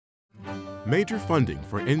Major funding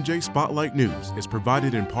for NJ Spotlight News is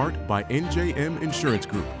provided in part by NJM Insurance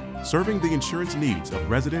Group, serving the insurance needs of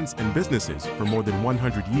residents and businesses for more than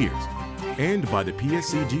 100 years, and by the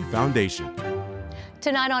PSCG Foundation.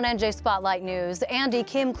 Tonight on NJ Spotlight News, Andy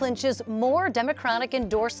Kim clinches more Democratic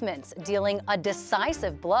endorsements, dealing a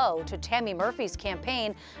decisive blow to Tammy Murphy's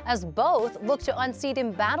campaign as both look to unseat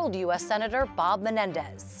embattled U.S. Senator Bob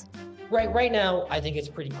Menendez. Right now, I think it's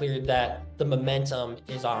pretty clear that the momentum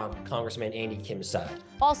is on Congressman Andy Kim's side.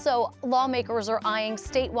 Also, lawmakers are eyeing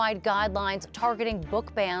statewide guidelines targeting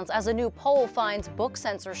book bans as a new poll finds book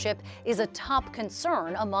censorship is a top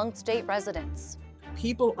concern among state residents.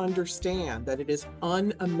 People understand that it is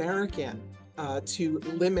un-American to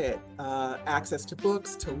limit access to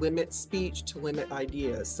books, to limit speech, to limit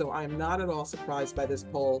ideas. So I'm not at all surprised by this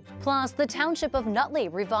poll. Plus, the township of Nutley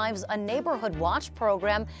revives a neighborhood watch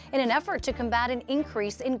program in an effort to combat an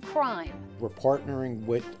increase in crime. We're partnering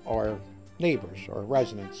with our neighbors, our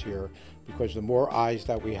residents here, because the more eyes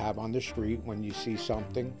that we have on the street, when you see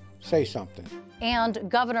something, say something. And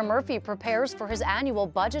Governor Murphy prepares for his annual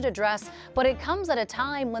budget address, but it comes at a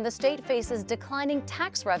time when the state faces declining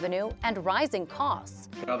tax revenue and rising costs.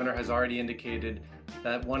 The governor has already indicated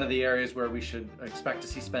that one of the areas where we should expect to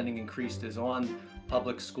see spending increased is on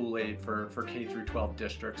public school aid for K through 12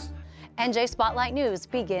 districts. NJ Spotlight News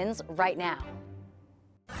begins right now.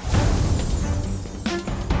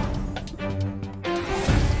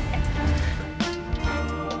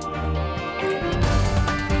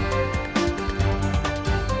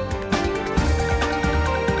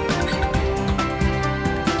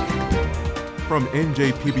 From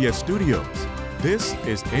NJPBS Studios, this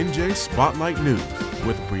is NJ Spotlight News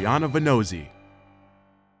with Brianna Venozzi.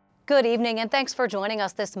 Good evening and thanks for joining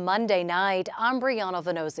us this Monday night. I'm Brianna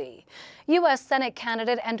Venozzi. U.S. Senate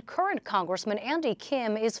candidate and current Congressman Andy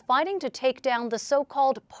Kim is fighting to take down the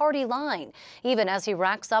so-called party line, even as he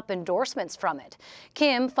racks up endorsements from it.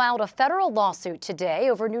 Kim filed a federal lawsuit today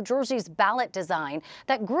over New Jersey's ballot design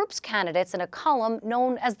that groups candidates in a column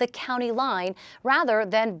known as the county line rather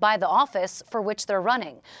than by the office for which they're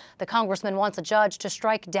running. The congressman wants a judge to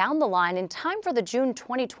strike down the line in time for the June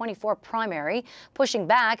 2024 primary, pushing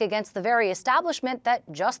back against the very establishment that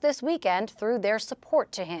just this weekend threw their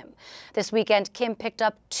support to him. This weekend, Kim picked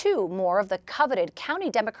up 2 more of the coveted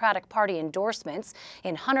county Democratic Party endorsements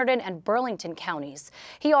in Hunterdon and Burlington counties.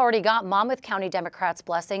 He already got Monmouth County Democrats'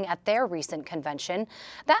 blessing at their recent convention.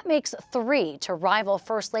 That makes 3 to rival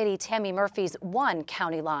First Lady Tammy Murphy's 1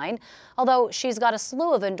 county line, although she's got a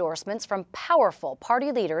slew of endorsements from powerful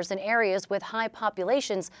party leaders in areas with high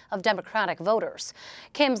populations of Democratic voters.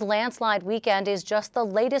 Kim's landslide weekend is just the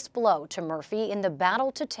latest blow to Murphy in the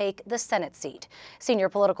battle to take the Senate seat. Senior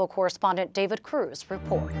political correspondent David Cruz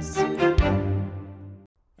reports.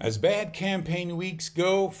 As bad campaign weeks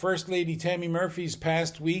go, First Lady Tammy Murphy's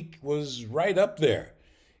past week was right up there.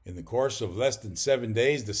 In the course of less than 7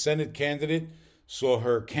 days, the Senate candidate saw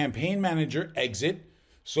her campaign manager exit,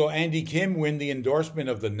 saw Andy Kim win the endorsement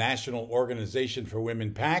of the National Organization for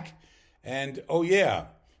Women PAC, and, oh yeah,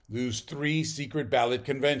 lose 3 secret ballot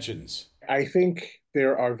conventions. I think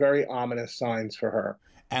there are very ominous signs for her.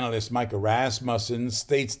 Analyst Micah Rasmussen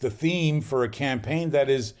states the theme for a campaign that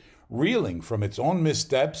is reeling from its own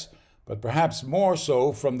missteps, but perhaps more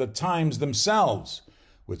so from the times themselves,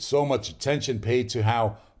 with so much attention paid to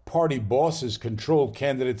how party bosses control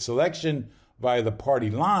candidate selection via the party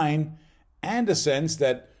line, and a sense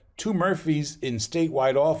that 2 Murphys in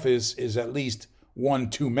statewide office is at least 1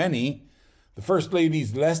 too many. The First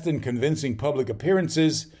Lady's less than convincing public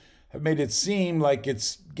appearances have made it seem like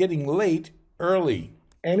it's getting late early.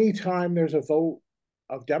 Anytime there's a vote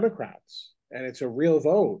of Democrats, and it's a real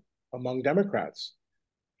vote among Democrats,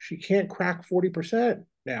 she can't crack 40%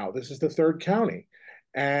 now. This is the 3rd county.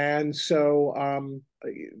 And so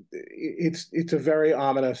it's a very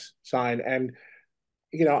ominous sign. And,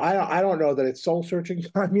 you know, I don't know that it's soul-searching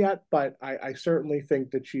time yet, but I certainly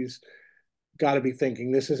think that she's got to be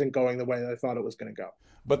thinking this isn't going the way that I thought it was going to go.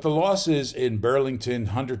 But the losses in Burlington,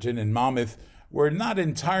 Hunterdon, and Monmouth were not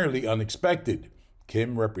entirely unexpected.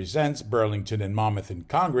 Kim represents Burlington and Monmouth in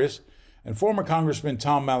Congress, and former Congressman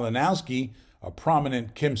Tom Malinowski, a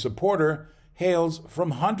prominent Kim supporter, hails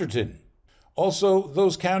from Hunterdon. Also,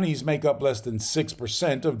 those counties make up less than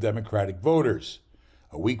 6% of Democratic voters.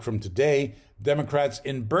 A week from today, Democrats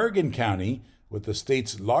in Bergen County, with the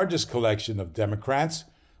state's largest collection of Democrats,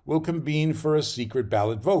 will convene for a secret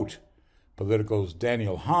ballot vote. Politico's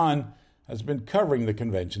Daniel Hahn has been covering the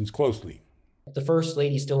conventions closely. The First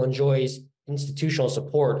Lady still enjoys institutional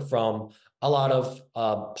support from a lot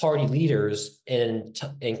of party leaders in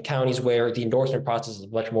counties where the endorsement process is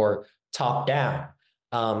much more top-down.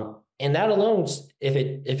 And that alone, if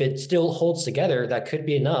it still holds together, that could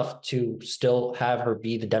be enough to still have her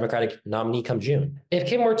be the Democratic nominee come June. If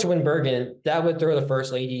Kim were to win Bergen, that would throw the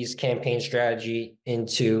First Lady's campaign strategy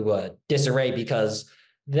into disarray, because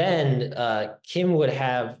then Kim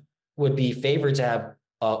would be favored to have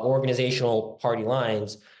organizational party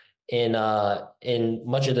lines in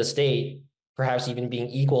much of the state, perhaps even being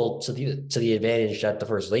equal to the advantage that the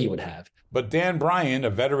First Lady would have. But Dan Bryan, a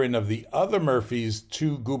veteran of the other Murphy's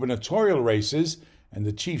 2 gubernatorial races and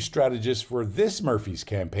the chief strategist for this Murphy's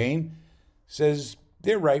campaign, says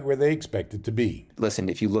they're right where they expected to be. Listen,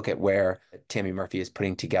 if you look at where Tammy Murphy is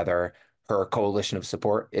putting together her coalition of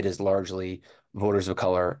support, it is largely voters of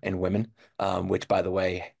color and women, which, by the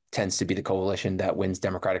way, tends to be the coalition that wins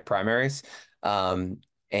Democratic primaries.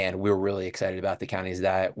 And we're really excited about the counties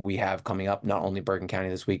that we have coming up, not only Bergen County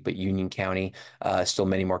this week, but Union County, still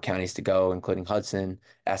many more counties to go, including Hudson,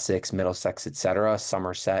 Essex, Middlesex, et cetera,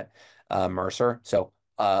 Somerset, Mercer. So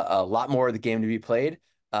a lot more of the game to be played.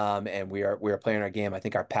 And we are playing our game. I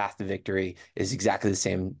think our path to victory is exactly the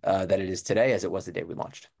same that it is today as it was the day we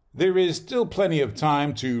launched. There is still plenty of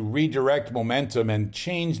time to redirect momentum and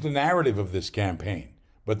change the narrative of this campaign.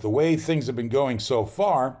 But the way things have been going so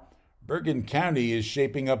far, Bergen County is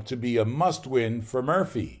shaping up to be a must-win for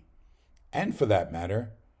Murphy. And for that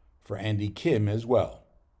matter, for Andy Kim as well.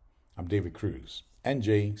 I'm David Cruz,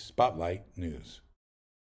 NJ Spotlight News.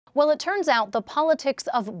 Well, it turns out the politics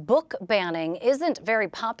of book banning isn't very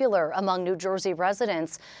popular among New Jersey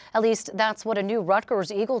residents. At least that's what a new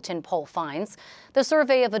Rutgers-Eagleton poll finds. The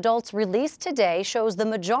survey of adults released today shows the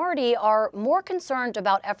majority are more concerned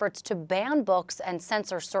about efforts to ban books and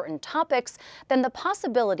censor certain topics than the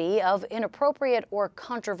possibility of inappropriate or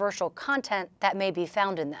controversial content that may be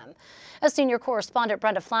found in them. As senior correspondent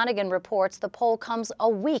Brenda Flanagan reports, the poll comes a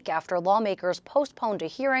week after lawmakers postponed a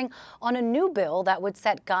hearing on a new bill that would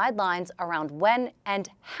set guidelines around when and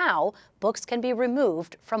how books can be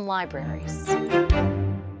removed from libraries.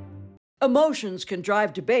 Emotions can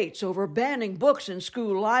drive debates over banning books in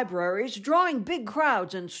school libraries, drawing big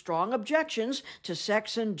crowds and strong objections to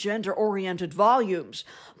sex and gender-oriented volumes.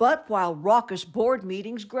 But while raucous board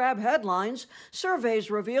meetings grab headlines,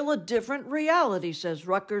 surveys reveal a different reality, says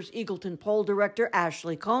Rutgers-Eagleton poll director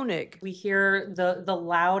Ashley Koenig. We hear the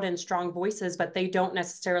loud and strong voices, but they don't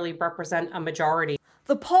necessarily represent a majority.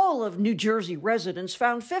 The poll of New Jersey residents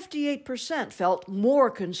found 58% felt more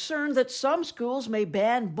concerned that some schools may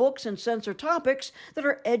ban books and censor topics that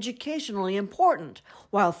are educationally important,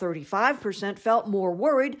 while 35% felt more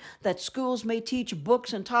worried that schools may teach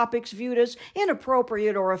books and topics viewed as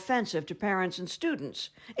inappropriate or offensive to parents and students.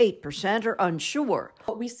 8% are unsure.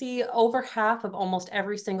 We see over half of almost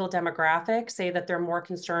every single demographic say that they're more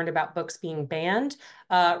concerned about books being banned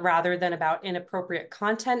rather than about inappropriate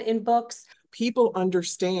content in books. People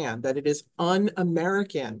understand that it is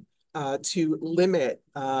un-American to limit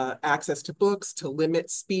access to books, to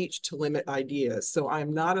limit speech, to limit ideas. So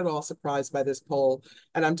I'm not at all surprised by this poll,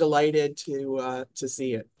 and I'm delighted to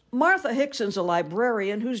see it. Martha Hickson's a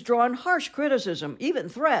librarian who's drawn harsh criticism, even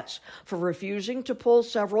threats, for refusing to pull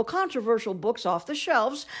several controversial books off the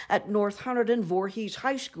shelves at North Hunterdon Voorhees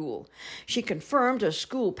High School. She confirmed a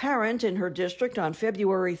school parent in her district on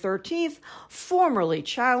February 13th formally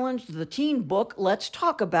challenged the teen book Let's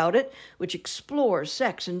Talk About It, which explores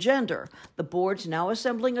sex and gender. The board's now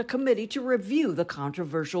assembling a committee to review the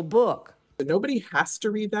controversial book. Nobody has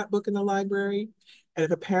to read that book in the library. And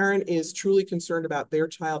if a parent is truly concerned about their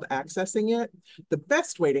child accessing it, the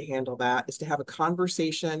best way to handle that is to have a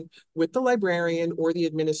conversation with the librarian or the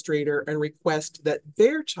administrator and request that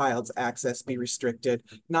their child's access be restricted,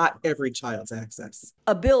 not every child's access.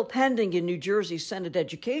 A bill pending in New Jersey's Senate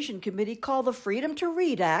Education Committee called the Freedom to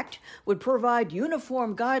Read Act would provide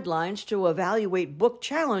uniform guidelines to evaluate book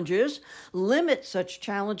challenges, limit such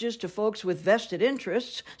challenges to folks with vested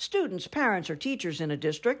interests, students, parents, or teachers in a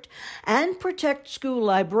district, and protect school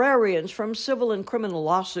librarians from civil and criminal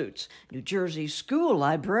lawsuits. New Jersey school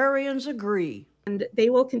librarians agree. And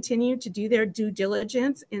they will continue to do their due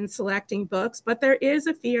diligence in selecting books, but there is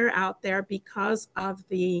a fear out there because of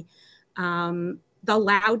the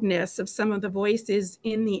loudness of some of the voices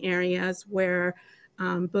in the areas where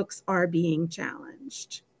books are being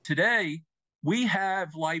challenged. Today, we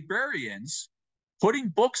have librarians putting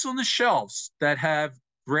books on the shelves that have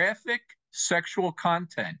graphic sexual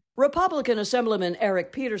content. Republican Assemblyman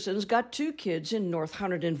Eric Peterson's got 2 kids in North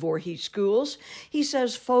Hunterdon Voorhees schools. He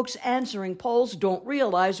says folks answering polls don't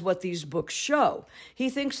realize what these books show. He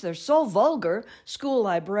thinks they're so vulgar, school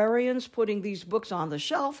librarians putting these books on the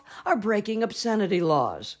shelf are breaking obscenity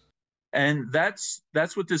laws. And that's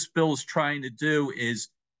what this bill is trying to do. Is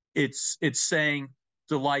it's saying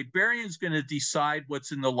The librarian's going to decide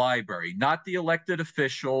what's in the library, not the elected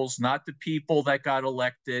officials, not the people that got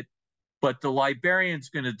elected, but the librarian's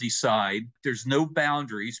going to decide. There's no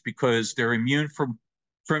boundaries because they're immune from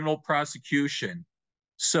criminal prosecution.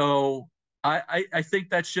 So I think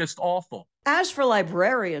that's just awful. As for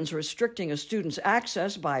librarians restricting a student's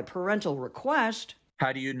access by parental request,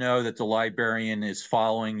 how do you know that the librarian is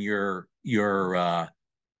following your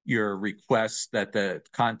request that the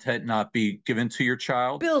content not be given to your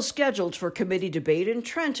child? Bill scheduled for committee debate in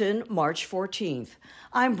Trenton, March 14th.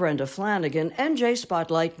 I'm Brenda Flanagan, NJ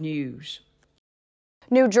Spotlight News.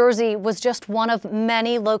 New Jersey was just one of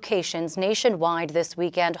many locations nationwide this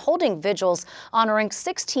weekend holding vigils honoring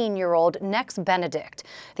 16-year-old Nex Benedict.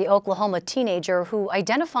 The Oklahoma teenager who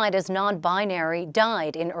identified as non-binary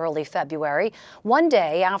died in early February, one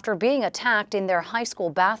day after being attacked in their high school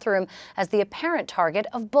bathroom as the apparent target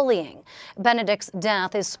of bullying. Benedict's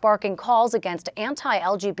death is sparking calls against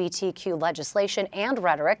anti-LGBTQ legislation and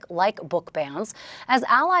rhetoric like book bans. As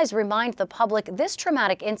allies remind the public, this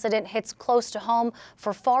traumatic incident hits close to home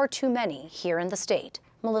for far too many here in the state.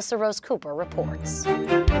 Melissa Rose Cooper reports.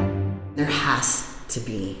 There has to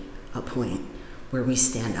be a point where we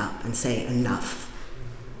stand up and say enough.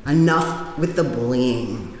 Enough with the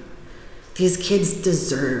bullying. These kids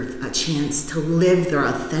deserve a chance to live their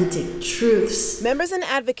authentic truths. Members and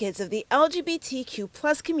advocates of the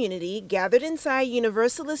LGBTQ+ community gathered inside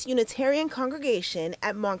Universalist Unitarian congregation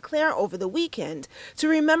at Montclair over the weekend to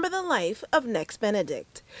remember the life of Nex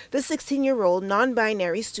Benedict. The 16-year-old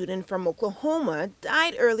non-binary student from Oklahoma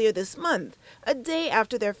died earlier this month, a day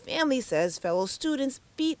after their family says fellow students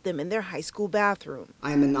beat them in their high school bathroom.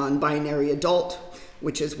 I am a non-binary adult,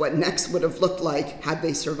 which is what Nex would have looked like had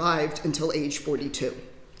they survived until age 42.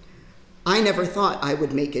 I never thought I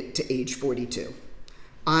would make it to age 42.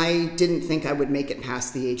 I didn't think I would make it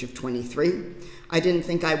past the age of 23. I didn't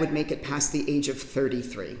think I would make it past the age of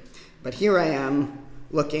 33. But here I am,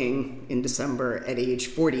 looking in December at age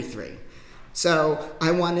 43. So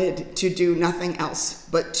I wanted to do nothing else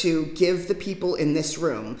but to give the people in this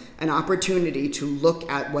room an opportunity to look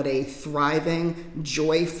at what a thriving,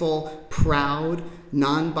 joyful, proud,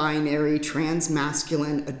 non-binary,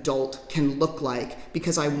 trans-masculine adult can look like,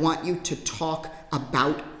 because I want you to talk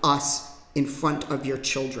about us in front of your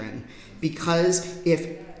children. Because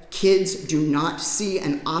if kids do not see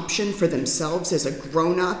an option for themselves as a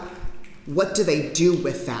grown-up, what do they do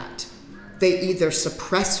with that? They either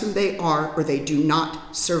suppress who they are or they do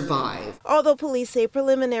not survive. Although police say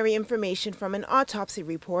preliminary information from an autopsy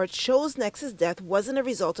report shows Nex's death wasn't a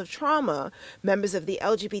result of trauma, members of the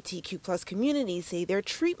LGBTQ+ community say their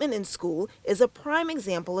treatment in school is a prime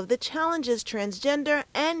example of the challenges transgender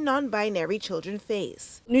and non-binary children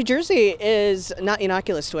face. New Jersey is not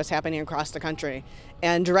innocuous to what's happening across the country.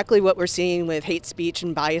 And directly what we're seeing with hate speech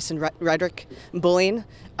and bias and rhetoric and bullying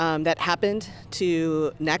that happened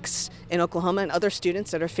to Nex in Oklahoma and other students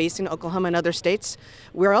that are facing Oklahoma and other states,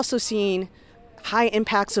 we're also seeing high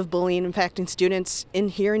impacts of bullying impacting students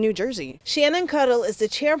here in New Jersey. Shannon Cuddle is the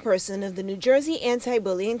chairperson of the New Jersey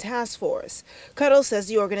Anti-Bullying Task Force. Cuddle says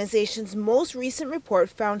the organization's most recent report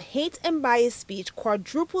found hate and bias speech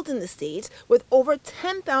quadrupled in the state, with over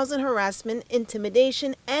 10,000 harassment,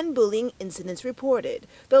 intimidation, and bullying incidents reported,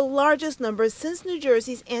 the largest number since New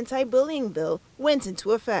Jersey's anti-bullying bill went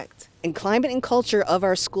into effect. And climate and culture of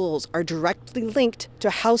our schools are directly linked to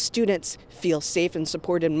how students feel safe and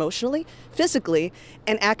supported emotionally, physically,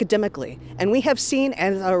 and academically. And we have seen,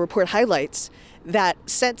 as our report highlights, that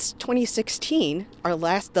since 2016, the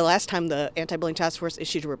last time the Anti-Bullying Task Force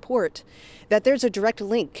issued a report, that there's a direct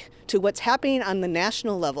link to what's happening on the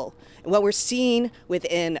national level. And what we're seeing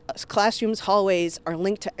within classrooms, hallways, are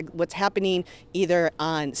linked to what's happening either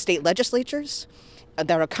on state legislatures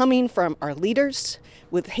that are coming from our leaders,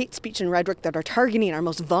 with hate speech and rhetoric that are targeting our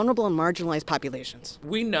most vulnerable and marginalized populations.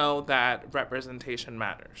 We know that representation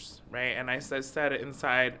matters, right? And I said it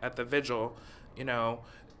inside at the vigil,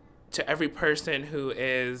 to every person who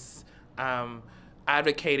is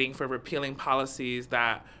advocating for repealing policies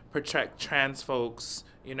that protect trans folks,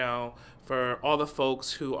 for all the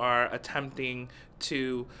folks who are attempting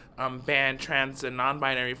to ban trans and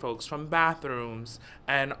non-binary folks from bathrooms,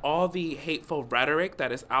 and all the hateful rhetoric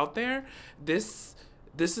that is out there, this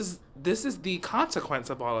is the consequence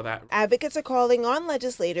of all of that. Advocates are calling on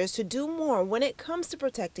legislators to do more when it comes to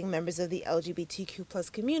protecting members of the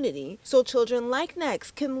LGBTQ+ community, so children like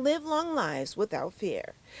Nex can live long lives without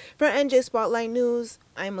fear. For NJ Spotlight News,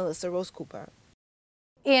 I'm Melissa Rose Cooper.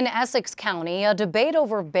 In Essex County, a debate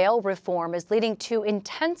over bail reform is leading to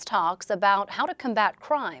intense talks about how to combat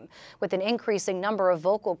crime, with an increasing number of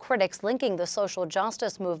vocal critics linking the social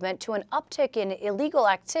justice movement to an uptick in illegal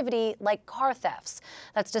activity like car thefts.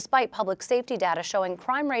 That's despite public safety data showing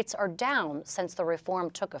crime rates are down since the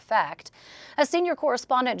reform took effect. As senior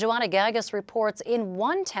correspondent Joanna Gagas reports, in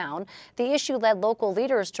one town, the issue led local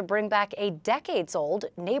leaders to bring back a decades-old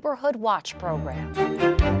neighborhood watch program.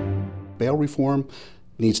 Bail reform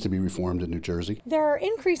needs to be reformed in New Jersey. There are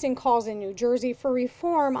increasing calls in New Jersey for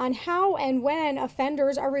reform on how and when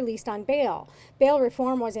offenders are released on bail. Bail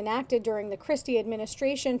reform was enacted during the Christie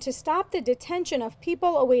administration to stop the detention of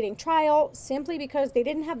people awaiting trial simply because they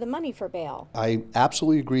didn't have the money for bail. I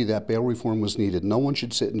absolutely agree that bail reform was needed. No one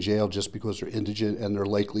should sit in jail just because they're indigent and they're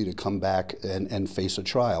likely to come back and face a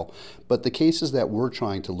trial. But the cases that we're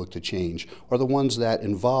trying to look to change are the ones that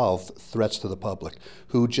involve threats to the public,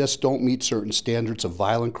 who just don't meet certain standards of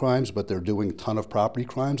violent crimes, but they're doing a ton of property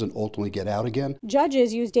crimes and ultimately get out again.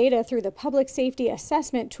 Judges use data through the public safety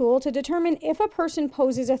assessment tool to determine if a person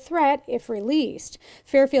poses a threat if released.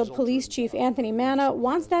 Fairfield Police Chief Anthony Manna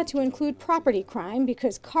wants that to include property crime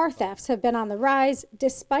because car thefts have been on the rise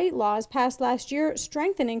despite laws passed last year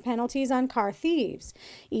strengthening penalties on car thieves.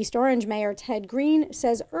 East Orange Mayor Ted Green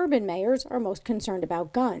says urban mayors are most concerned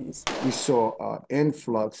about guns. We saw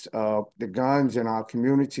influx of the guns in our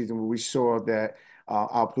communities, and we saw that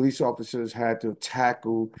our police officers had to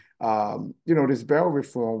tackle, this bail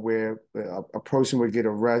reform where a person would get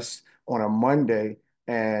arrested on a Monday,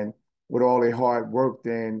 and with all their hard work,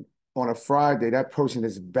 then on a Friday, that person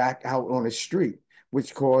is back out on the street,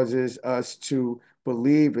 which causes us to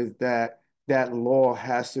believe is that law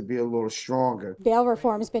has to be a little stronger. Bail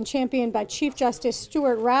reform has been championed by Chief Justice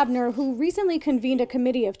Stuart Rabner, who recently convened a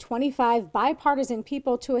committee of 25 bipartisan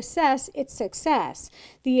people to assess its success.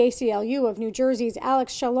 The ACLU of New Jersey's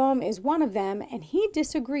Alex Shalom is one of them, and he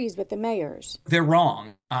disagrees with the mayors. They're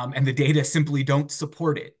wrong, and the data simply don't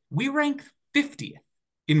support it. We rank 50th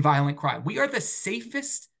in violent crime. We are the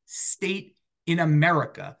safest state in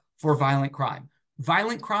America for violent crime.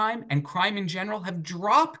 Violent crime and crime in general have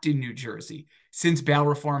dropped in New Jersey since bail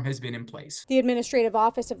reform has been in place. The Administrative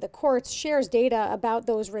Office of the Courts shares data about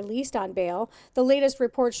those released on bail. The latest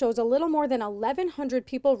report shows a little more than 1,100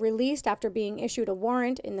 people released after being issued a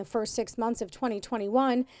warrant in the first 6 months of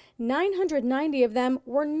 2021. 990 of them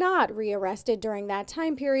were not rearrested during that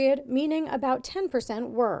time period, meaning about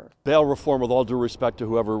 10% were. Bail reform, with all due respect to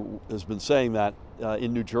whoever has been saying that,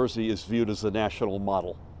 in New Jersey is viewed as the national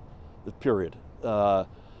model, period. Are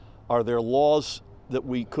there laws that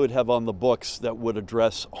we could have on the books that would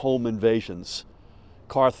address home invasions,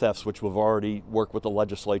 car thefts, which we've already worked with the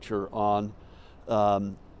legislature on,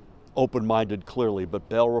 open-minded clearly, but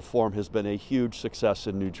bail reform has been a huge success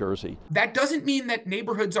in New Jersey. That doesn't mean that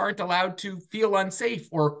neighborhoods aren't allowed to feel unsafe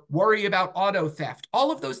or worry about auto theft.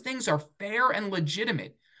 All of those things are fair and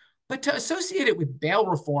legitimate, but to associate it with bail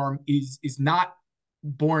reform is not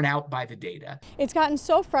borne out by the data. It's gotten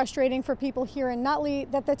so frustrating for people here in Nutley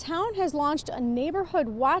that the town has launched a neighborhood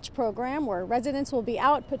watch program where residents will be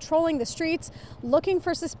out patrolling the streets looking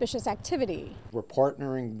for suspicious activity. We're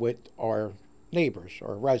partnering with our neighbors,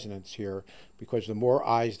 our residents here, because the more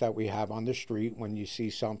eyes that we have on the street, when you see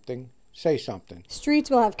something, say something. Streets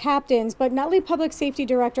will have captains, but Nutley Public Safety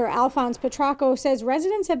Director Alphonse Petracco says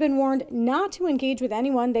residents have been warned not to engage with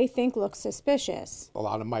anyone they think looks suspicious. A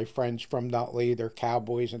lot of my friends from Nutley, they're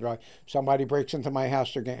cowboys, and they're like, somebody breaks into my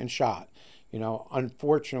house, they're getting shot.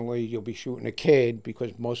 Unfortunately, you'll be shooting a kid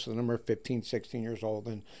because most of them are 15, 16 years old,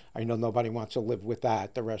 and I know nobody wants to live with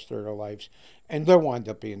that the rest of their lives, and they'll wind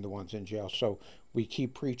up being the ones in jail. So we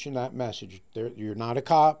keep preaching that message. You're not a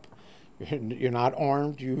cop. You're not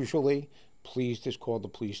armed usually. Please just call the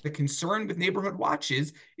police. The concern with neighborhood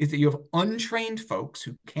watches is that you have untrained folks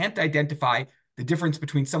who can't identify the difference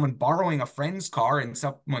between someone borrowing a friend's car and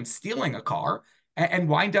someone stealing a car and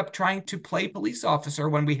wind up trying to play police officer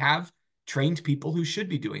when we have trained people who should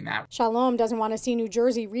be doing that. Shalom doesn't want to see New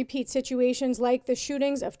Jersey repeat situations like the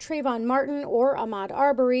shootings of Trayvon Martin or Ahmaud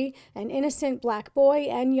Arbery, an innocent black boy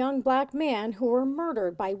and young black man who were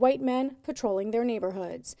murdered by white men patrolling their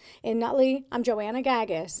neighborhoods. In Nutley, I'm Joanna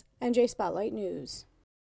Gagas, NJ Spotlight News.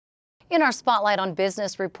 In our Spotlight on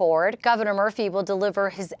Business report, Governor Murphy will deliver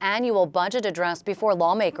his annual budget address before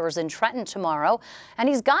lawmakers in Trenton tomorrow, and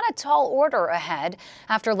he's got a tall order ahead.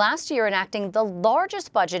 After last year enacting the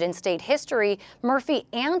largest budget in state history, Murphy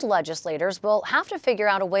and legislators will have to figure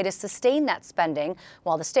out a way to sustain that spending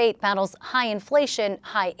while the state battles high inflation,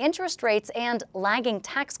 high interest rates, and lagging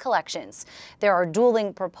tax collections. There are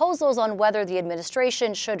dueling proposals on whether the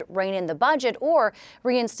administration should rein in the budget or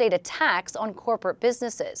reinstate a tax on corporate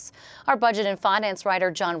businesses. Our budget and finance writer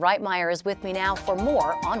John Reitmeyer is with me now for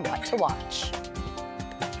more on What to Watch.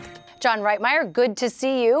 John Reitmeyer, good to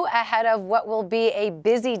see you ahead of what will be a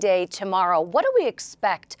busy day tomorrow. What do we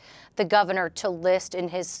expect the governor to list in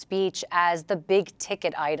his speech as the big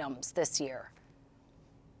ticket items this year?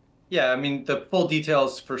 Yeah, I mean, the full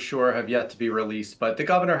details for sure have yet to be released, but the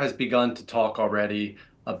governor has begun to talk already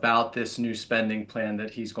about this new spending plan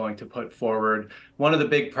that he's going to put forward. One of the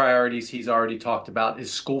big priorities he's already talked about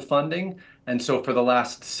is school funding. And so for the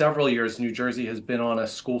last several years, New Jersey has been on a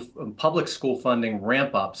public school funding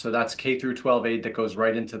ramp up. So that's K through 12 aid that goes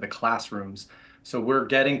right into the classrooms. So we're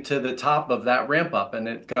getting to the top of that ramp up. And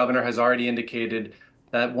the governor has already indicated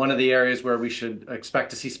that one of the areas where we should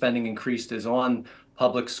expect to see spending increased is on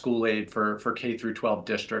public school aid for K through 12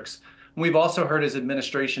 districts. We've also heard his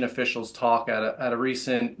administration officials talk at a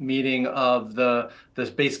recent meeting of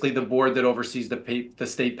basically the board that oversees the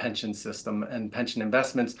state pension system and pension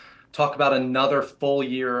investments, talk about another full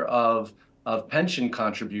year of pension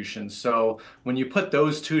contributions. So when you put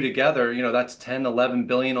those two together, you know, that's 10, 11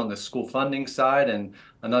 billion on the school funding side and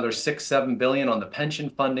another 6, 7 billion on the pension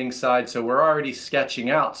funding side. So we're already sketching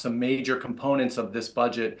out some major components of this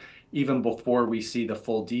budget even before we see the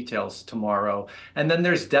full details tomorrow. And then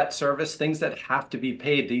there's debt service, things that have to be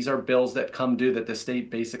paid. These are bills that come due that the state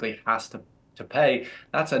basically has to pay.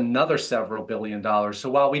 That's another several $billion. So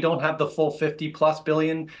while we don't have the full 50+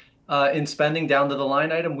 billion in spending down to the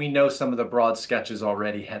line item, we know some of the broad sketches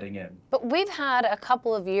already heading in. But we've had a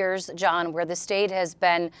couple of years, John, where the state has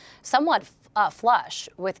been somewhat flush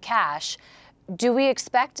with cash. Do we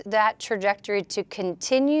expect that trajectory to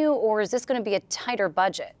continue, or is this going to be a tighter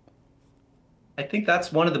budget? I think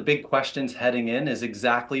that's one of the big questions heading in, is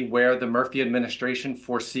exactly where the Murphy administration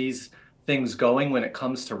foresees things going when it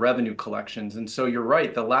comes to revenue collections. And so you're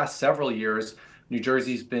right, the last several years, New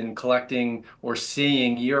Jersey's been collecting or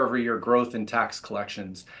seeing year-over-year growth in tax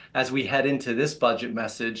collections. As we head into this budget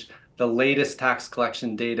message, the latest tax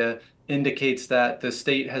collection data indicates that the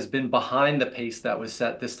state has been behind the pace that was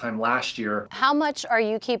set this time last year. How much are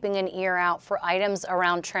you keeping an ear out for items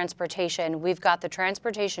around transportation? We've got the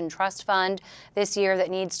Transportation Trust Fund this year that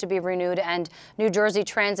needs to be renewed, and New Jersey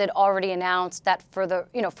Transit already announced that for the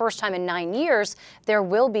first time in 9 years, there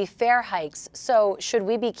will be fare hikes. So should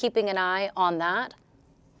we be keeping an eye on that?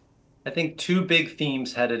 I think two big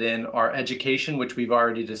themes headed in are education, which we've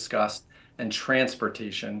already discussed, and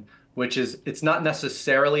transportation, which is, it's not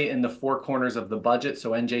necessarily in the four corners of the budget.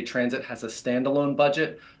 So NJ Transit has a standalone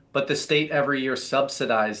budget, but the state every year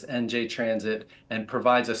subsidized NJ Transit and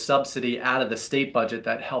provides a subsidy out of the state budget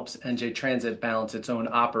that helps NJ Transit balance its own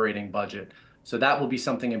operating budget. So that will be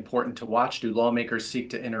something important to watch. Do lawmakers seek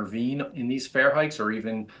to intervene in these fare hikes or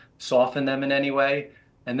even soften them in any way?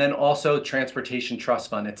 And then also Transportation Trust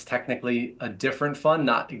Fund. It's technically a different fund,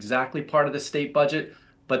 not exactly part of the state budget,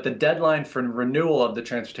 but the deadline for renewal of the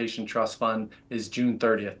Transportation Trust Fund is June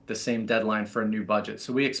 30th, the same deadline for a new budget.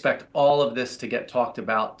 So we expect all of this to get talked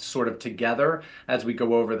about sort of together as we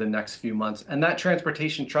go over the next few months. And that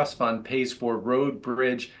Transportation Trust Fund pays for road,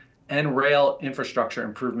 bridge, and rail infrastructure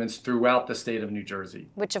improvements throughout the state of New Jersey.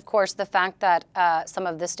 Which, of course, the fact that some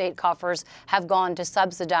of the state coffers have gone to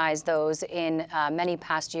subsidize those in many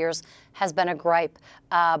past years has been a gripe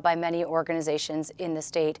by many organizations in the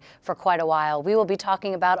state for quite a while. We will be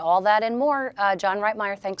talking about all that and more. John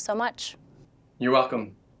Reitmeyer, thanks so much. You're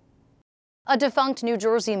welcome. A defunct New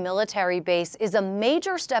Jersey military base is a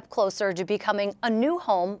major step closer to becoming a new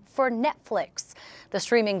home for Netflix. The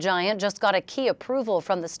streaming giant just got a key approval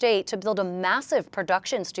from the state to build a massive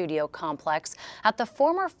production studio complex at the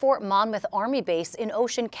former Fort Monmouth Army base in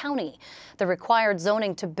Ocean County. The required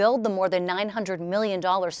zoning to build the more than $900 million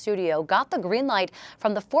studio got the green light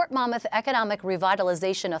from the Fort Monmouth Economic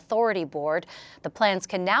Revitalization Authority Board. The plans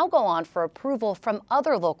can now go on for approval from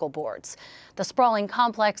other local boards. The sprawling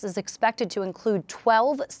complex is expected to include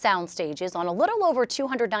 12 sound stages on a little over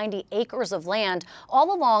 290 acres of land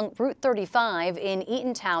all along Route 35 in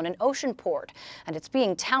Eatontown and Oceanport. And it's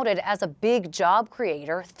being touted as a big job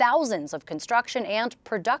creator. Thousands of construction and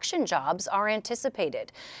production jobs are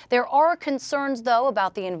anticipated. There are concerns, though,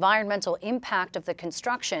 about the environmental impact of the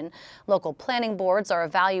construction. Local planning boards are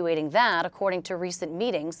evaluating that, according to recent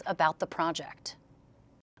meetings about the project.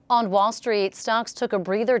 On Wall Street, stocks took a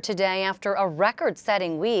breather today after a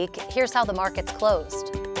record-setting week. Here's how the markets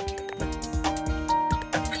closed.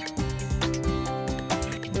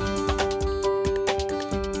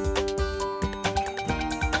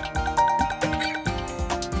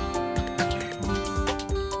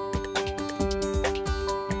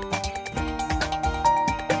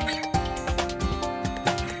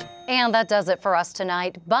 And that does it for us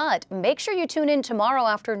tonight, but make sure you tune in tomorrow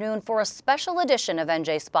afternoon for a special edition of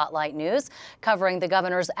NJ Spotlight News covering the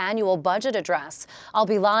governor's annual budget address. I'll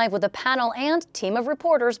be live with a panel and team of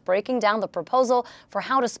reporters breaking down the proposal for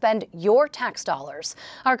how to spend your tax dollars.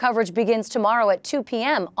 Our coverage begins tomorrow at 2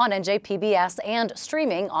 p.m. on NJPBS and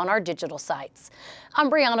streaming on our digital sites. I'm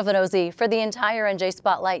Brianna Venozzi for the entire NJ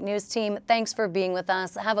Spotlight News team. Thanks for being with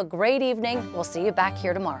us. Have a great evening. We'll see you back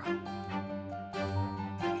here tomorrow.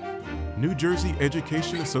 New Jersey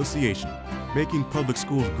Education Association, making public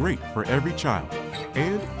schools great for every child.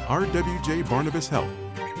 And RWJ Barnabas Health.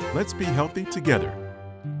 Let's be healthy together.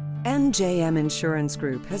 NJM Insurance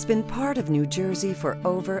Group has been part of New Jersey for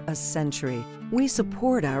over a century. We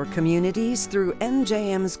support our communities through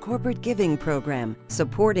NJM's corporate giving program,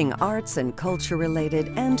 supporting arts and culture-related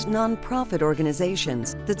and nonprofit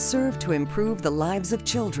organizations that serve to improve the lives of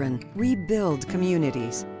children, rebuild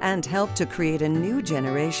communities, and help to create a new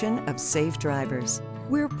generation of safe drivers.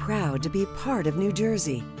 We're proud to be part of New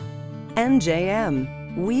Jersey.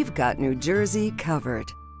 NJM, we've got New Jersey covered.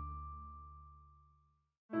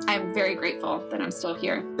 I'm very grateful that I'm still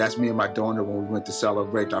here. That's me and my donor when we went to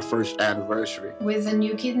celebrate our first anniversary. With a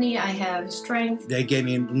new kidney, I have strength. They gave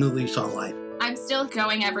me a new lease on life. I'm still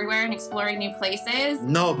going everywhere and exploring new places.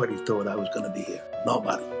 Nobody thought I was going to be here.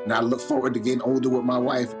 Nobody. And I look forward to getting older with my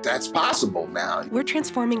wife. That's possible now. We're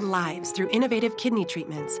transforming lives through innovative kidney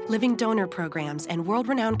treatments, living donor programs, and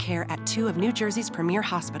world-renowned care at 2 of New Jersey's premier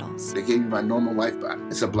hospitals. They gave me my normal life back.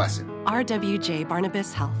 It's a blessing. RWJ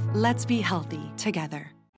Barnabas Health. Let's be healthy together.